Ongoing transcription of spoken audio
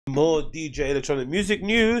More DJ electronic music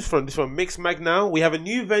news from Mix Mag now. We have a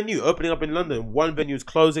new venue opening up in London. One venue is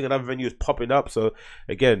closing, another venue is popping up. So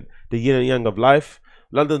again, the yin and yang of life.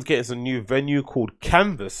 London's getting some new venue called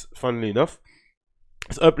Canvas, funnily enough.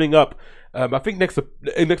 It's opening up, I think next to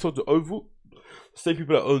the Oval. Same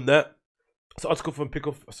people that own that. It's an article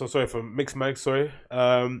from Mix Mag, sorry.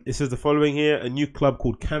 It says the following here: a new club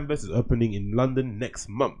called Canvas is opening in London next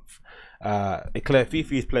month. Eclair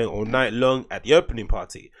Fifi is playing all night long at the opening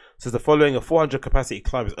party. It says the following: a 400 capacity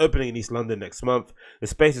club is opening in East London next month. The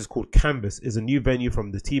space is called Canvas. Is a new venue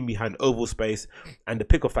from the team behind Oval Space and the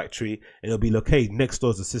Pickle Factory, and it'll be located next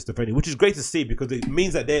door to the sister venue, which is great to see because it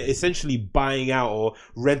means that they're essentially buying out or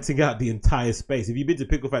renting out the entire space. If you've been to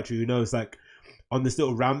Pickle Factory, you know it's like on this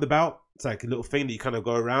little roundabout. It's like a little thing that you kind of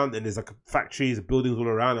go around, and there's like factories, buildings all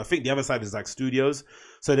around. I think the other side is like studios.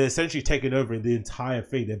 So they're essentially taking over the entire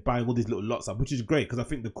thing. They're buying all these little lots up, which is great because I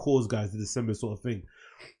think the Cause guys did a similar sort of thing.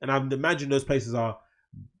 And I would imagine those places are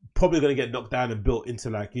probably going to get knocked down and built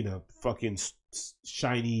into like, you know, fucking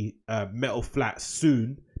shiny metal flats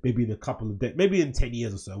soon. Maybe in a couple of days, maybe in 10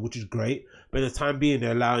 years or so, which is great. But in the time being,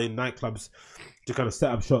 they're allowing nightclubs to kind of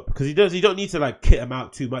set up shop because you don't need to like kit them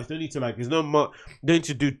out too much. You don't need to like, you don't need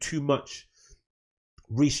to do too much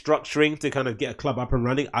restructuring to kind of get a club up and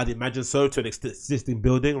running. I'd imagine so, to an existing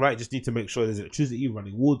building, right? Just need to make sure there's electricity,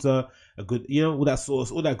 running water, a good, you know, all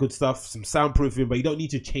that good stuff, some soundproofing, but you don't need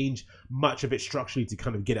to change much of it structurally to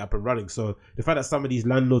kind of get it up and running. So the fact that some of these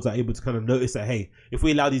landlords are able to kind of notice that, hey, if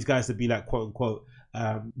we allow these guys to be like quote unquote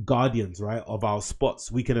guardians, right, of our spots,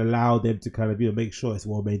 we can allow them to kind of, you know, make sure it's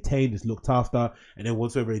well maintained, it's looked after, and then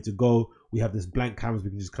once we're ready to go, we have this blank canvas we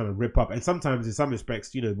can just kind of rip up. And sometimes in some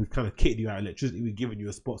respects, you know, we've kind of kitted you out electricity, we've given you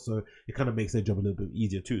a spot, so it kind of makes their job a little bit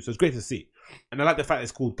easier too. So it's great to see. And I like the fact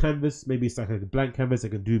it's called Canvas. Maybe it's like a blank canvas they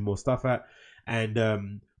can do more stuff at.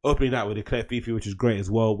 And opening that with Eclair Fifi, which is great as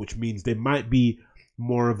well, which means there might be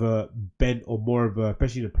more of a bent or more of a,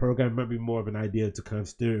 especially the program, might be more of an idea to kind of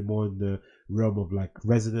steer it more in the realm of like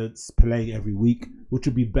residents playing every week, which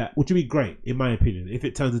would be great in my opinion. If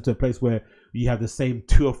it turns into a place where you have the same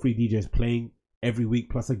 2 or 3 DJs playing every week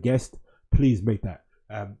plus a guest, please make that.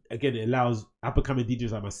 Again, it allows up and coming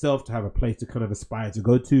DJs like myself to have a place to kind of aspire to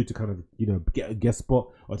go to kind of, you know, get a guest spot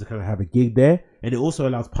or to kind of have a gig there. And it also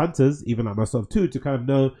allows punters, even like myself too, to kind of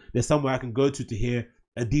know there's somewhere I can go to hear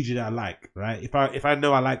a DJ that I like, right? If I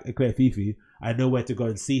know I like Eclair Fifi, I know where to go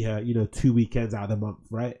and see her, you know, 2 weekends out of the month,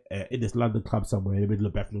 right? In this London club somewhere in the middle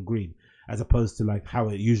of Bethnal Green, as opposed to like how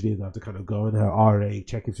it usually is. I have to kind of go in her RA,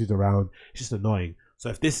 check if she's around. It's just annoying. So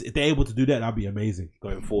if they're able to do that, that'd be amazing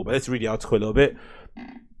going forward. But let's read the article a little bit.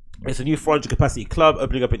 It's a new 400 capacity club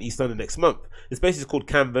opening up in East London next month. The space is called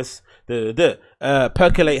Canvas.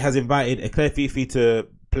 Percolate has invited Eclair Fifi to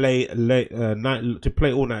play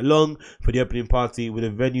all night long for the opening party, with a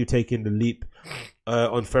venue taking the leap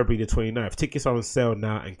on February the 29th. Tickets are on sale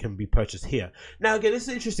now and can be purchased here. Now again, this is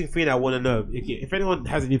an interesting thing I want to know. If anyone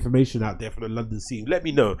has any information out there from the London scene, let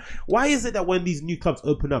me know. Why is it that when these new clubs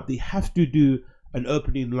open up, they have to do an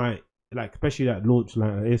opening night, like especially that launch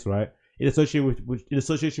like this, right? In association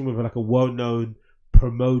with like a well-known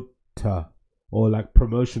promoter or like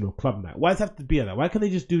promotional club night. Why does it have to be like that? Why can't they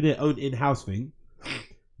just do their own in-house thing,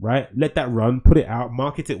 right? Let that run, put it out,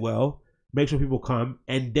 market it well, make sure people come,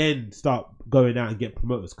 and then start going out and get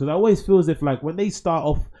promoters. Because I always feel as if like when they start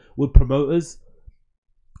off with promoters,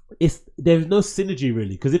 there's no synergy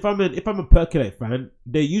really. Because if I'm a Percolate fan,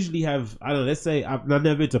 they usually have, I don't know, let's say I've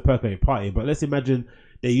never been to a Percolate party, but let's imagine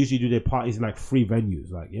they usually do their parties in like 3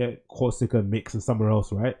 venues, like Corsica, Mix, and somewhere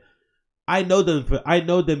else, right? I know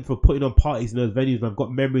them for putting on parties in those venues, and I've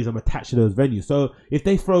got memories. I'm attached to those venues. So if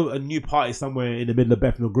they throw a new party somewhere in the middle of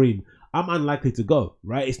Bethnal Green, I'm unlikely to go,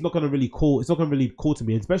 right? It's not gonna really call to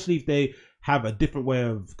me, especially if they have a different way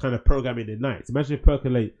of kind of programming their nights. Imagine if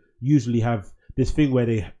Percolate usually have this thing where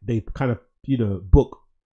they kind of, you know, book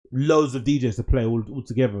loads of DJs to play all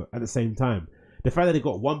together at the same time. The fact that they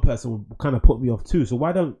got one person will kind of put me off too. So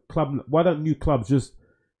why don't new clubs just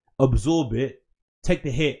absorb it, take the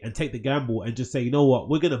hit and take the gamble, and just say, you know what,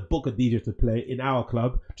 we're gonna book a DJ to play in our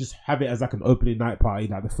club, just have it as like an opening night party,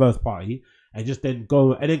 like the first party, and just then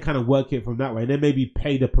go and then kind of work it from that way, and then maybe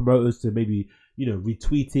pay the promoters to maybe, you know,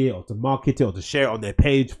 retweet it or to market it or to share it on their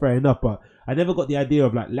page. Fair enough, but I never got the idea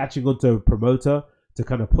of like latching onto a promoter to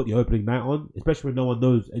kind of put the opening night on, especially when no one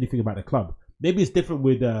knows anything about the club. Maybe it's different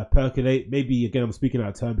with Percolate. Maybe, again, I'm speaking out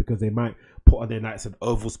of turn because they might put on their nights at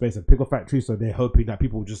Oval Space and Pickle Factory, so they're hoping that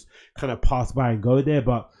people will just kind of pass by and go there.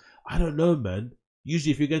 But I don't know, man.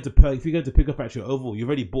 Usually, if you're going to Pickle Factory or Oval, you've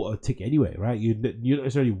already bought a ticket anyway, right? You're not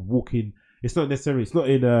necessarily walking. It's not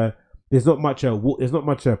in there's not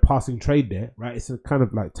much passing trade there, right? It's kind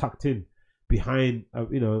of like tucked in behind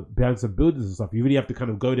behind some buildings and stuff. You really have to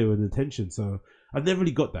kind of go there with attention. So I've never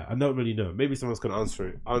really got that. I don't really know. Maybe someone's gonna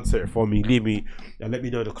answer it for me. Leave me and let me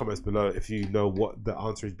know in the comments below if you know what the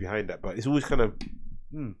answer is behind that. But it's always kind of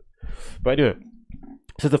But anyway,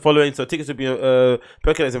 so the following. So tickets will be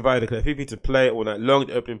Perkins invited the FPP to play all night long.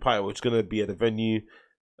 The opening party, which is gonna be at the venue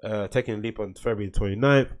taking a leap on February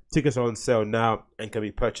 29th. Tickets are on sale now and can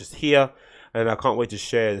be purchased here. And I can't wait to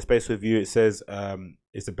share the space with you. It says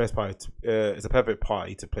it's the best party. It's a perfect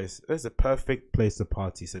party to place. It's a perfect place to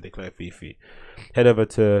party. So declare Fifi. Head over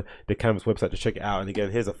to the Canvas website to check it out. And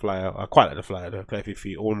again, here's a flyer. I quite like the flyer. Declare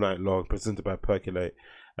Fifi all night long, presented by Percolate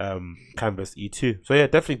Canvas E2. So yeah,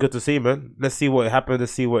 definitely good to see, man. Let's see what happened.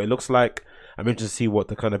 Let's see what it looks like. I'm interested to see what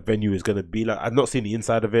the kind of venue is going to be like. I've not seen the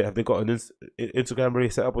inside of it. Have they got an Instagram already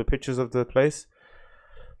set up with pictures of the place?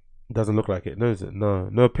 Doesn't look like it. No, is it?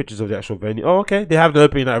 No pictures of the actual venue. Oh, okay. They have the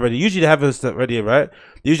opening night already. Usually they have this ready, right?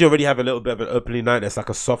 They usually already have a little bit of an opening night that's like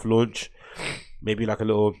a soft launch. Maybe like a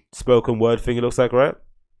little spoken word thing, it looks like, right?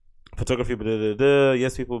 Photography,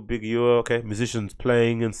 yes, people, big you, okay. Musicians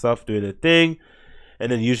playing and stuff, doing their thing.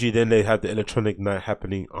 And then usually they have the electronic night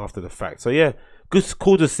happening after the fact. So yeah, good,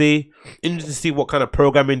 cool to see. Interesting to see what kind of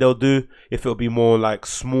programming they'll do. If it'll be more like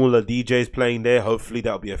smaller DJs playing there, hopefully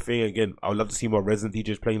that'll be a thing. Again, I would love to see more resident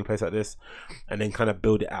DJs playing in a place like this, and then kind of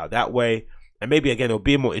build it out that way. And maybe again, it'll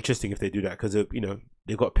be more interesting if they do that because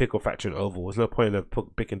they've got Pickle Factory and Oval. There's no point of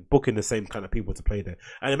booking the same kind of people to play there.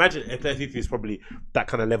 And imagine Eclair Fifi is probably that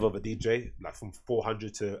kind of level of a DJ, like from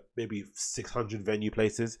 400 to maybe 600 venue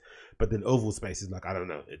places. But then Oval space is like, I don't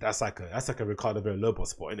know. That's like a Ricardo Villalobos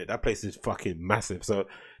spot, isn't it? That place is fucking massive. So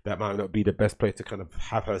that might not be the best place to kind of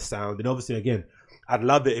have her sound. And obviously, again, I'd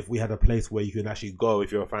love it if we had a place where you can actually go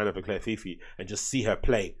if you're a fan of Eclair Fifi and just see her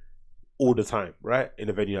play all the time, right? In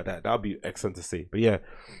a venue like that. That would be excellent to see. But yeah,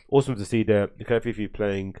 awesome to see the Eclair Fifi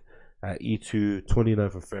playing at E2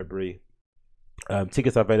 29th of February.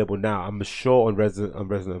 Tickets are available now. I'm sure on Resident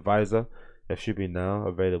Advisor. They should be now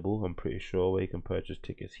available. I'm pretty sure where you can purchase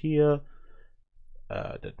tickets here.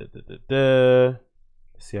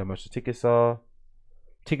 See how much the tickets are.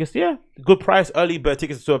 Tickets, yeah, good price. Early bird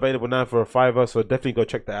tickets are still available now for $5, so definitely go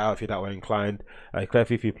check that out if you're that way inclined. Claire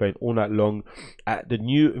Fifi playing all night long at the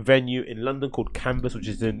new venue in London called Canvas, which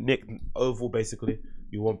is in Nick Oval. Basically,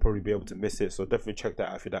 you won't probably be able to miss it, so definitely check that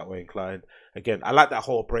out if you're that way inclined. Again, I like that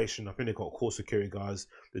whole operation. I think they've got cool security guards.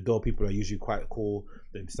 The door people are usually quite cool.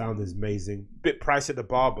 The sound is amazing. Bit pricey at the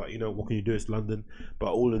bar, but what can you do? It's London.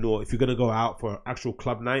 But all in all, if you're gonna go out for an actual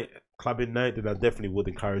clubbing night, then I definitely would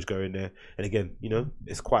encourage going there. And again,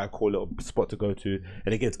 it's quite a cool little spot to go to.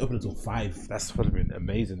 And again, it's open until 5. That's been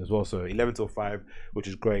amazing as well. So 11 till 5, which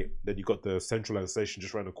is great. Then you got the Central Line station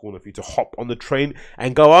just around the corner for you to hop on the train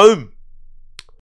and go home.